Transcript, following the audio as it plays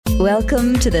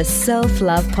Welcome to the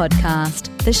Self-Love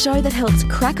Podcast, the show that helps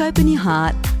crack open your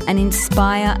heart and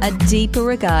inspire a deeper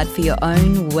regard for your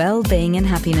own well-being and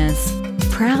happiness.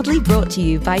 Proudly brought to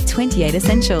you by 28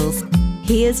 Essentials.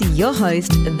 Here's your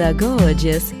host, the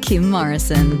gorgeous Kim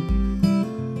Morrison.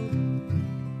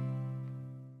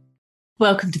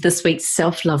 Welcome to this week's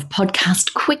Self-Love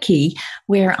Podcast Quickie,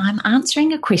 where I'm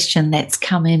answering a question that's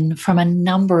come in from a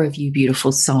number of you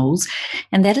beautiful souls,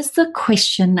 and that is the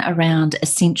question around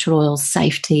essential oil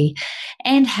safety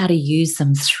and how to use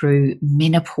them through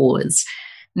menopause.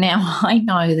 Now, I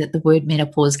know that the word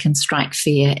menopause can strike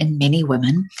fear in many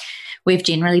women. We've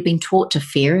generally been taught to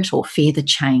fear it or fear the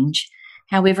change.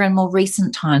 However, in more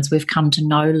recent times, we've come to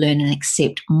know, learn, and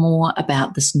accept more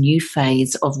about this new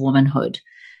phase of womanhood.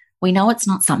 We know it's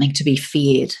not something to be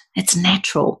feared. It's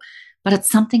natural, but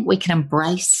it's something we can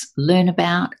embrace, learn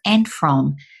about and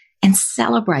from, and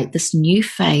celebrate this new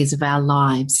phase of our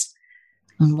lives.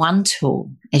 And one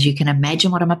tool, as you can imagine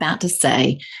what I'm about to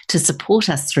say, to support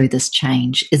us through this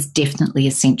change is definitely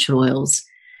essential oils.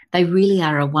 They really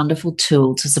are a wonderful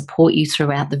tool to support you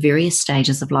throughout the various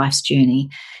stages of life's journey,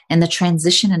 and the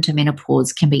transition into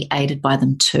menopause can be aided by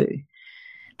them too.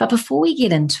 But before we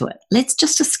get into it, let's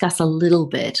just discuss a little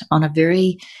bit on a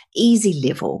very easy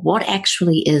level what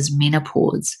actually is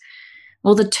menopause.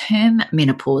 Well, the term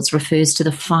menopause refers to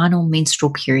the final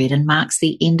menstrual period and marks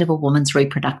the end of a woman's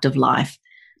reproductive life.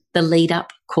 The lead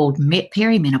up, called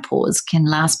perimenopause, can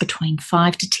last between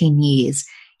 5 to 10 years,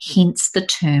 hence the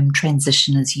term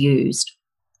transition is used.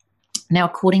 Now,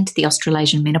 according to the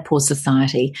Australasian Menopause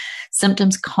Society,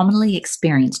 symptoms commonly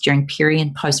experienced during peri-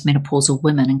 and postmenopausal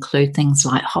women include things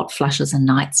like hot flushes and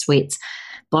night sweats,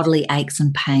 bodily aches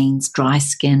and pains, dry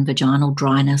skin, vaginal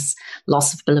dryness,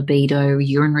 loss of libido,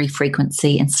 urinary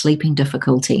frequency, and sleeping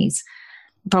difficulties.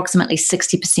 Approximately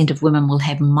 60% of women will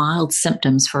have mild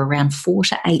symptoms for around 4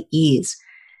 to 8 years.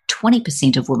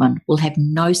 20% of women will have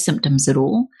no symptoms at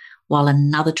all, while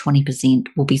another 20%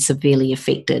 will be severely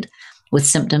affected, with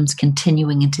symptoms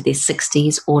continuing into their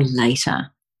 60s or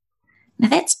later. Now,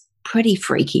 that's pretty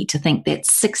freaky to think that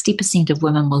 60% of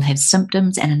women will have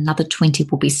symptoms and another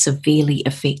 20% will be severely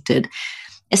affected,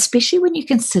 especially when you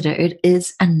consider it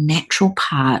is a natural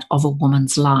part of a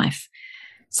woman's life.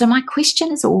 So my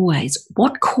question is always,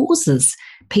 what causes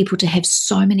people to have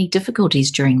so many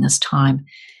difficulties during this time?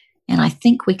 And I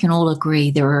think we can all agree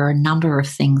there are a number of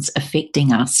things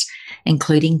affecting us,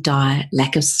 including diet,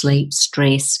 lack of sleep,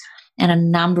 stress, and a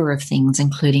number of things,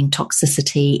 including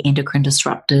toxicity, endocrine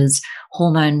disruptors,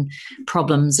 hormone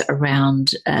problems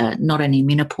around not only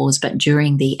menopause, but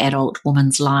during the adult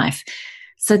woman's life.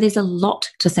 So there's a lot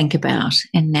to think about.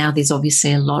 And now there's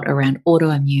obviously a lot around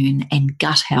autoimmune and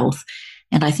gut health.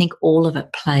 And I think all of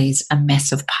it plays a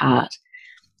massive part.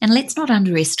 And let's not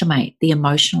underestimate the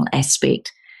emotional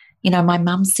aspect. You know, my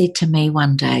mum said to me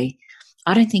one day,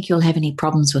 I don't think you'll have any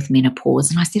problems with menopause.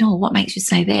 And I said, oh, what makes you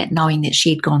say that? Knowing that she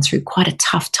had gone through quite a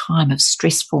tough time of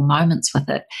stressful moments with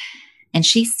it. And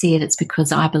she said, it's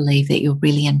because I believe that you're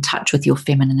really in touch with your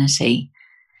femininity.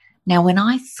 Now, when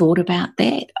I thought about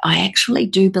that, I actually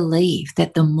do believe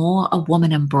that the more a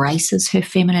woman embraces her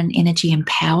feminine energy and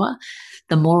power,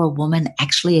 the more a woman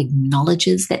actually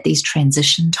acknowledges that these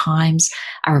transition times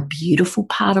are a beautiful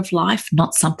part of life,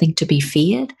 not something to be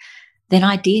feared, then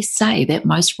I dare say that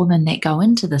most women that go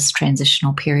into this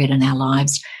transitional period in our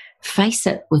lives face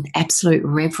it with absolute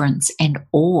reverence and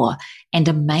awe and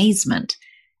amazement.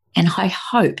 And I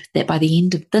hope that by the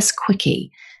end of this quickie,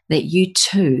 that you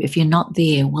too, if you're not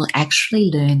there, will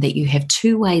actually learn that you have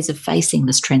two ways of facing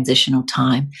this transitional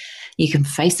time. You can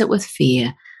face it with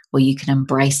fear, or you can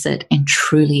embrace it and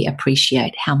truly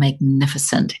appreciate how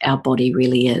magnificent our body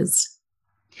really is.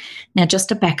 Now, just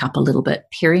to back up a little bit,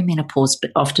 perimenopause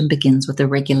often begins with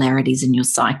irregularities in your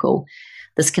cycle.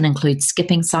 This can include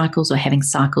skipping cycles or having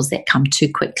cycles that come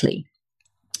too quickly.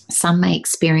 Some may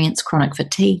experience chronic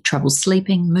fatigue, trouble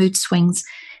sleeping, mood swings,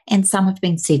 and some have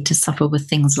been said to suffer with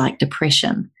things like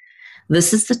depression.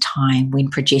 This is the time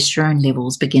when progesterone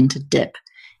levels begin to dip,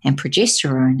 and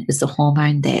progesterone is the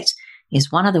hormone that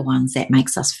is one of the ones that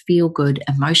makes us feel good,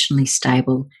 emotionally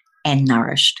stable, and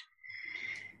nourished.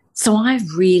 So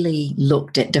I've really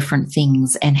looked at different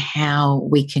things and how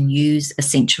we can use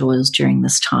essential oils during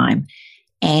this time.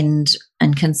 And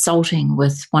in consulting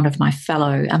with one of my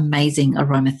fellow amazing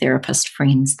aromatherapist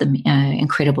friends, the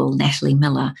incredible Natalie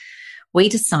Miller, we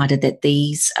decided that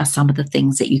these are some of the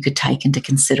things that you could take into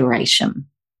consideration.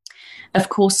 Of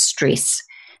course, stress.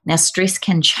 Now, stress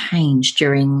can change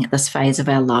during this phase of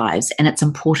our lives, and it's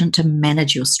important to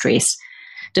manage your stress.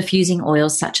 Diffusing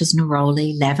oils such as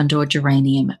neroli, lavender, or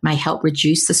geranium may help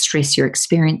reduce the stress you're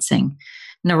experiencing.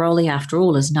 Neroli, after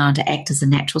all, is known to act as a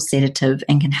natural sedative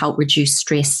and can help reduce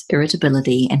stress,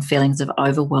 irritability, and feelings of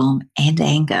overwhelm and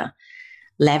anger.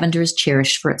 Lavender is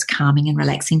cherished for its calming and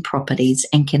relaxing properties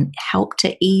and can help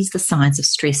to ease the signs of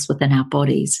stress within our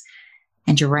bodies.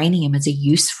 And geranium is a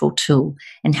useful tool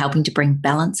in helping to bring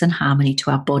balance and harmony to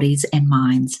our bodies and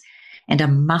minds, and a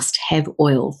must-have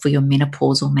oil for your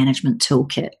menopausal management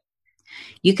toolkit.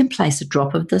 You can place a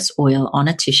drop of this oil on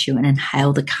a tissue and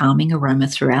inhale the calming aroma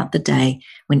throughout the day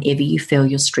whenever you feel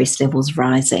your stress levels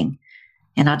rising.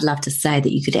 And I'd love to say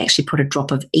that you could actually put a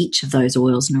drop of each of those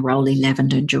oils, neroli,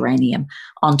 lavender, and geranium,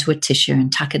 onto a tissue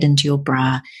and tuck it into your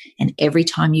bra. And every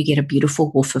time you get a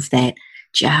beautiful whiff of that,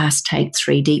 just take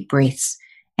 3 deep breaths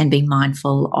and be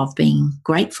mindful of being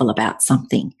grateful about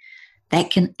something.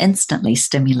 That can instantly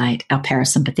stimulate our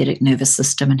parasympathetic nervous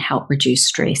system and help reduce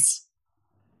stress.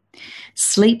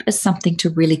 Sleep is something to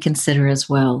really consider as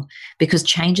well, because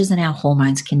changes in our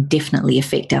hormones can definitely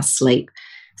affect our sleep.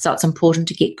 So it's important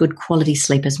to get good quality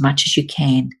sleep as much as you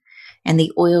can. And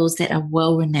the oils that are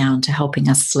well renowned to helping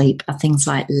us sleep are things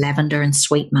like lavender and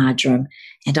sweet marjoram.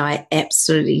 And I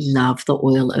absolutely love the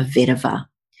oil of vetiver.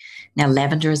 Now,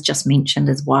 lavender, as just mentioned,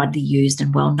 is widely used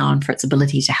and well known for its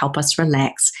ability to help us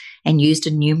relax and used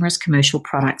in numerous commercial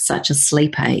products such as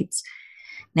sleep aids.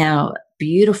 Now,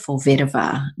 beautiful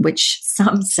vetiver, which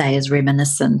some say is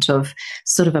reminiscent of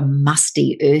sort of a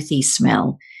musty, earthy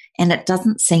smell, and it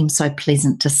doesn't seem so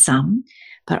pleasant to some,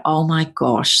 but oh my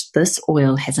gosh, this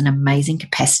oil has an amazing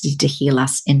capacity to heal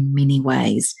us in many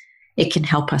ways. It can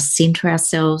help us center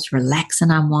ourselves, relax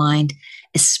and unwind,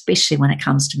 especially when it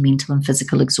comes to mental and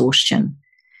physical exhaustion.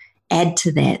 Add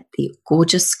to that the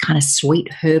gorgeous kind of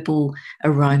sweet herbal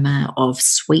aroma of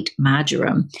sweet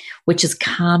marjoram, which is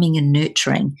calming and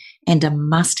nurturing and a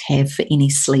must-have for any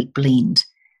sleep blend.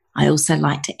 I also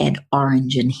like to add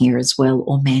orange in here as well,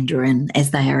 or mandarin,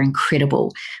 as they are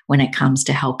incredible when it comes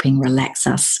to helping relax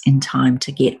us in time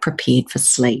to get prepared for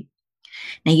sleep.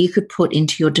 Now, you could put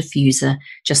into your diffuser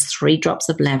just 3 drops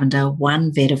of lavender,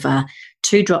 1 vetiver,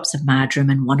 2 drops of marjoram,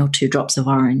 and 1 or 2 drops of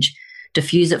orange.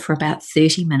 Diffuse it for about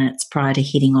 30 minutes prior to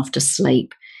heading off to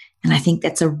sleep. And I think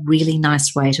that's a really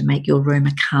nice way to make your room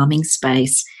a calming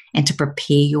space and to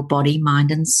prepare your body,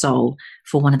 mind, and soul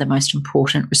for one of the most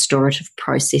important restorative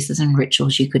processes and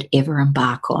rituals you could ever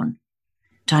embark on.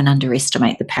 Don't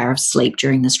underestimate the power of sleep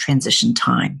during this transition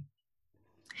time.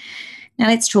 Now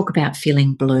let's talk about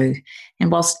feeling blue.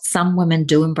 And whilst some women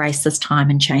do embrace this time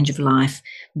and change of life,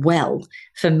 well,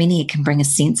 for many it can bring a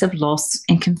sense of loss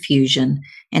and confusion,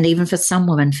 and even for some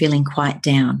women feeling quite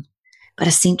down. But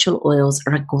essential oils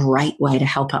are a great way to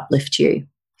help uplift you.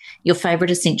 Your favorite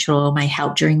essential oil may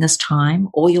help during this time,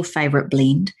 or your favorite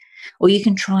blend, or you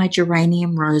can try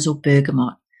geranium, rose, or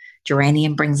bergamot.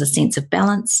 Geranium brings a sense of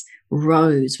balance.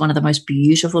 Rose, one of the most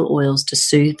beautiful oils to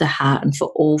soothe the heart and for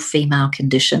all female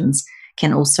conditions,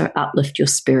 can also uplift your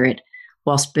spirit,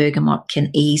 whilst bergamot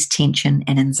can ease tension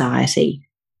and anxiety.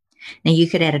 Now, you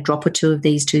could add a drop or 2 of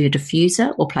these to your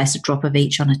diffuser or place a drop of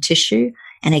each on a tissue,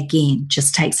 and again,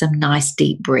 just take some nice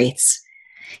deep breaths.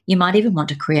 You might even want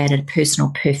to create a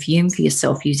personal perfume for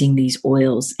yourself using these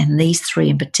oils, and these 3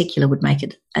 in particular would make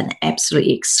it an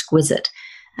absolutely exquisite,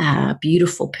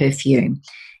 beautiful perfume.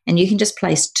 And you can just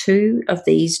place 2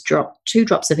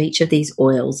 drops of each of these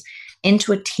oils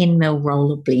into a 10 ml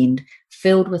roller blend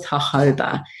filled with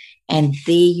jojoba, and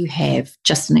there you have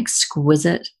just an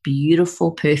exquisite,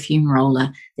 beautiful perfume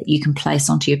roller that you can place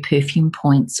onto your perfume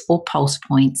points or pulse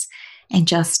points, and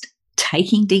just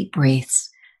taking deep breaths,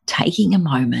 taking a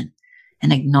moment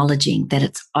and acknowledging that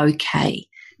it's okay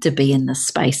to be in this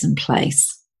space and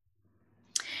place.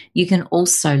 You can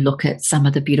also look at some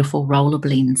of the beautiful roller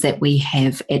blends that we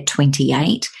have at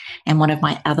 28. And one of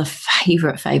my other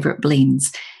favorite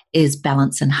blends is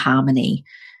Balance and Harmony.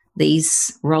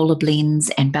 These roller blends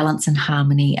and Balance and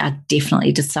Harmony are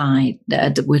definitely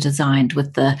were designed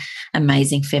with the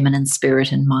amazing feminine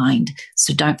spirit in mind.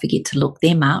 So don't forget to look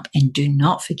them up, and do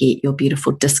not forget your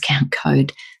beautiful discount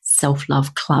code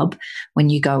Self-Love Club when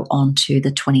you go on to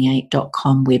the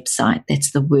 28.com website.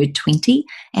 That's the word 20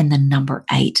 and the number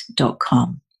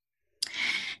 8.com.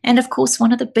 And of course,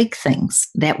 one of the big things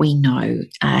that we know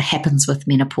happens with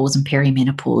menopause and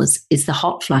perimenopause is the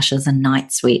hot flushes and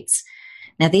night sweats.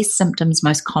 Now, they're symptoms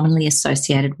most commonly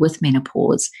associated with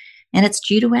menopause, and it's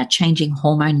due to our changing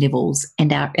hormone levels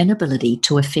and our inability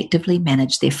to effectively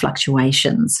manage their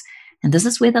fluctuations. And this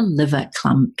is where the liver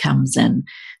comes in.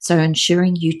 So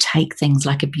ensuring you take things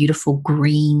like a beautiful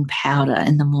green powder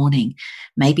in the morning,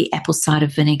 maybe apple cider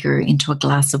vinegar into a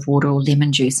glass of water, or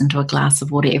lemon juice into a glass of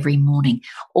water every morning,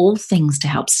 all things to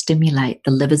help stimulate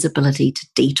the liver's ability to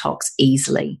detox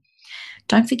easily.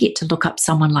 don't forget to look up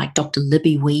someone like Dr.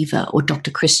 Libby Weaver or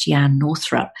Dr. Christiane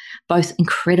Northrup, both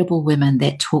incredible women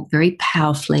that talk very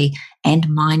powerfully and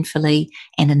mindfully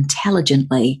and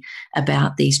intelligently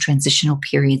about these transitional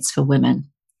periods for women.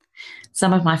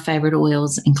 Some of my favorite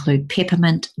oils include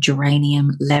peppermint,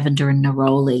 geranium, lavender, and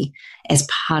neroli as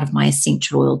part of my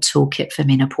essential oil toolkit for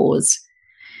menopause.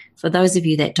 For those of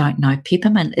you that don't know,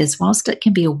 peppermint whilst it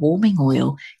can be a warming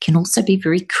oil, can also be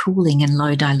very cooling in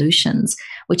low dilutions,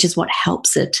 which is what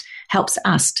helps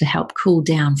us to help cool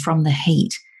down from the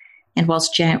heat. And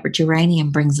whilst geranium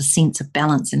brings a sense of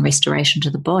balance and restoration to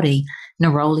the body,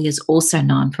 neroli is also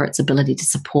known for its ability to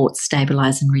support,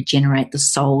 stabilize, and regenerate the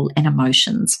soul and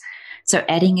emotions. So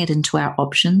adding it into our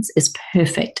options is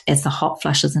perfect, as the hot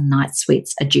flushes and night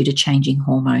sweats are due to changing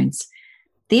hormones.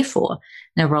 Therefore,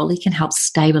 neroli can help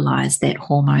stabilize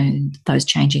those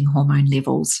changing hormone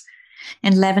levels.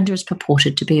 And lavender is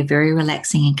purported to be a very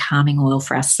relaxing and calming oil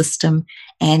for our system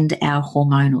and our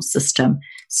hormonal system.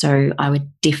 So I would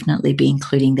definitely be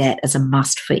including that as a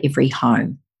must for every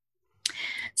home.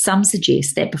 Some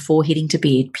suggest that before heading to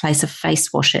bed, place a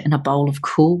face washer in a bowl of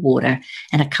cool water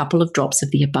and a couple of drops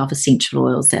of the above essential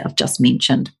oils that I've just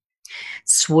mentioned.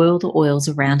 Swirl the oils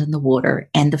around in the water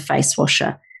and the face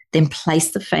washer. Then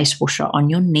place the face washer on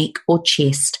your neck or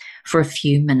chest for a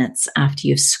few minutes after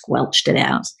you've squelched it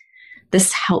out.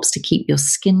 This helps to keep your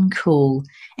skin cool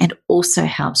and also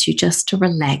helps you just to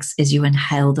relax as you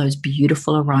inhale those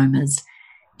beautiful aromas.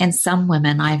 And some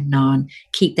women I've known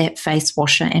keep that face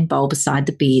washer and bowl beside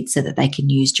the bed so that they can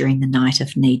use during the night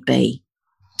if need be.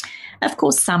 Of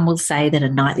course, some will say that a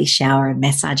nightly shower and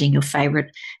massaging your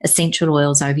favorite essential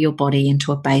oils over your body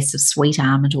into a base of sweet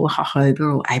almond or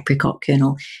jojoba or apricot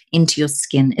kernel into your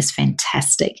skin is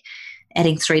fantastic.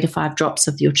 Adding 3 to 5 drops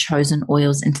of your chosen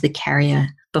oils into the carrier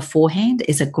beforehand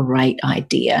is a great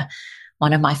idea.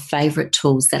 One of my favorite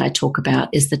tools that I talk about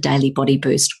is the Daily Body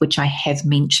Boost, which I have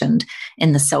mentioned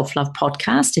in the Self-Love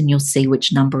podcast, and you'll see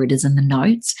which number it is in the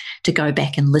notes to go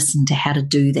back and listen to how to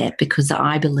do that, because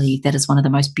I believe that is one of the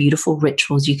most beautiful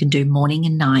rituals you can do morning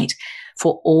and night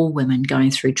for all women going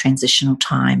through transitional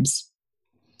times.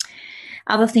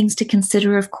 Other things to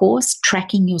consider, of course,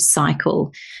 tracking your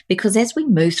cycle, because as we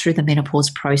move through the menopause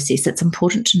process, it's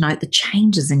important to note the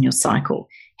changes in your cycle.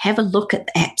 Have a look at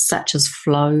apps such as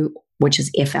Flow, which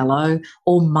is FLO,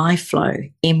 or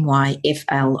MyFlow,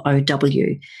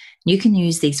 MyFLOW. You can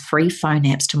use these free phone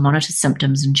apps to monitor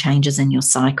symptoms and changes in your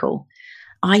cycle.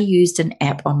 I used an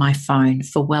app on my phone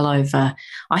for well over,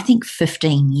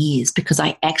 15 years, because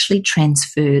I actually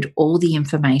transferred all the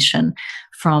information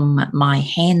from my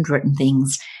handwritten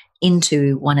things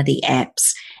into one of the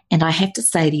apps. And I have to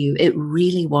say to you, it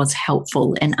really was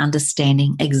helpful in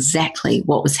understanding exactly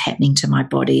what was happening to my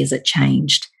body as it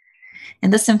changed.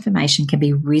 And this information can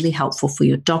be really helpful for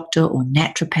your doctor or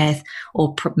naturopath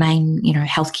or main,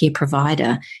 healthcare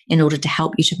provider in order to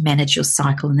help you to manage your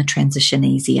cycle and the transition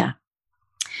easier.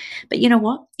 But you know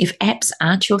what? If apps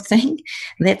aren't your thing,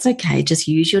 that's okay. Just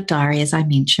use your diary, as I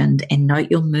mentioned, and note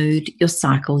your mood, your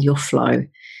cycle, your flow.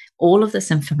 All of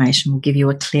this information will give you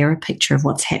a clearer picture of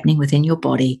what's happening within your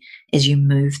body as you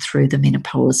move through the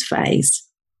menopause phase.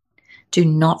 Do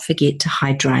not forget to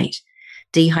hydrate.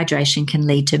 Dehydration can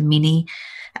lead to many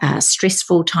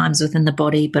stressful times within the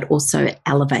body, but also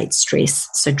elevates stress.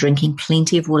 So drinking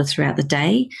plenty of water throughout the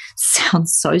day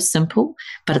sounds so simple,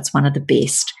 but it's one of the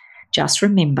best. Just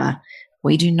remember,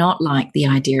 we do not like the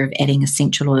idea of adding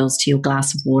essential oils to your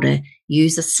glass of water.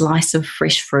 Use a slice of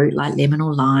fresh fruit like lemon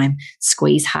or lime,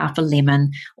 squeeze half a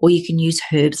lemon, or you can use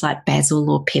herbs like basil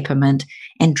or peppermint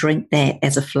and drink that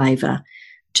as a flavor.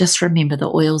 Just remember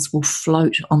the oils will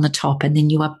float on the top, and then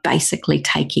you are basically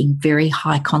taking very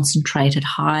high concentrated,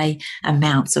 high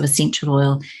amounts of essential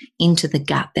oil into the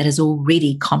gut that is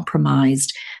already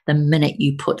compromised the minute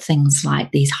you put things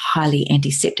like these highly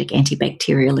antiseptic,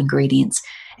 antibacterial ingredients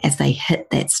as they hit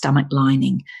that stomach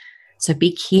lining. So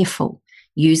be careful.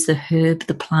 Use the herb,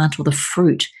 the plant, or the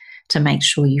fruit to make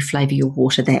sure you flavor your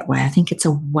water that way. I think it's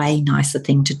a way nicer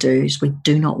thing to do, as we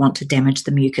do not want to damage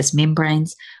the mucous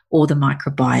membranes or the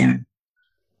microbiome.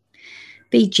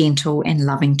 Be gentle and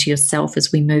loving to yourself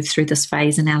as we move through this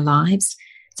phase in our lives.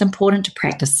 It's important to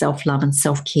practice self-love and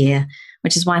self-care,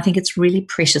 which is why I think it's really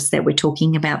precious that we're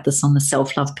talking about this on the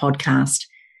Self-Love podcast.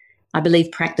 I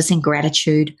believe practicing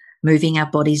gratitude, moving our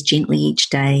bodies gently each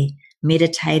day,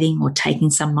 meditating or taking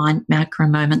some micro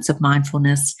moments of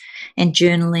mindfulness, and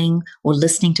journaling or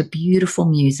listening to beautiful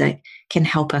music can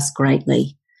help us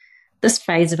greatly. This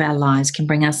phase of our lives can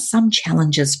bring us some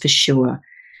challenges for sure,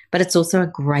 but it's also a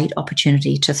great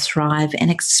opportunity to thrive and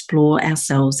explore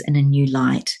ourselves in a new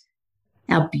light.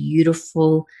 our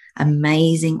beautiful,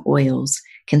 amazing oils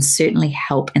can certainly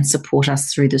help and support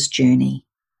us through this journey.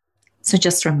 So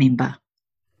just remember,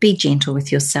 be gentle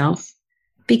with yourself,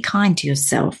 be kind to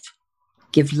yourself,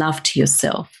 give love to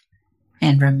yourself,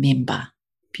 and remember,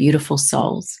 beautiful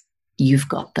souls, you've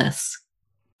got this.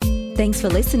 Thanks for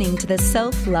listening to the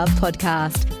Self-Love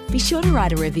Podcast. Be sure to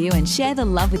write a review and share the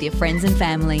love with your friends and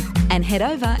family. And head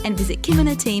over and visit Kim and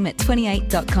her team at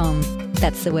 28.com.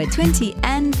 That's the word 20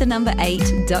 and the number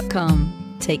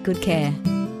 8.com. Take good care.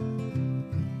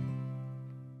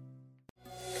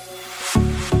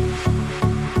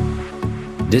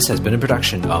 This has been a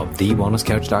production of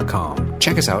TheWellnessCouch.com.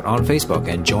 Check us out on Facebook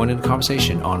and join in the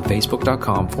conversation on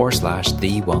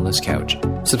Facebook.com/The Wellness Couch.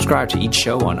 Subscribe to each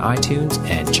show on iTunes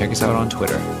and check us out on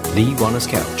Twitter. The Wellness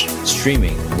Couch,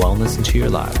 streaming wellness into your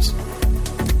lives.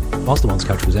 Whilst the Wellness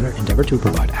Couch presenter endeavor to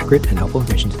provide accurate and helpful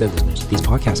information to their listeners, these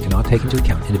podcasts cannot take into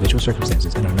account individual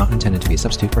circumstances and are not intended to be a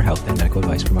substitute for health and medical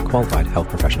advice from a qualified health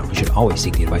professional. You should always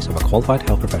seek the advice of a qualified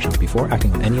health professional before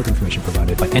acting on any of the information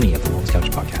provided by any of the Wellness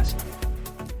Couch podcasts.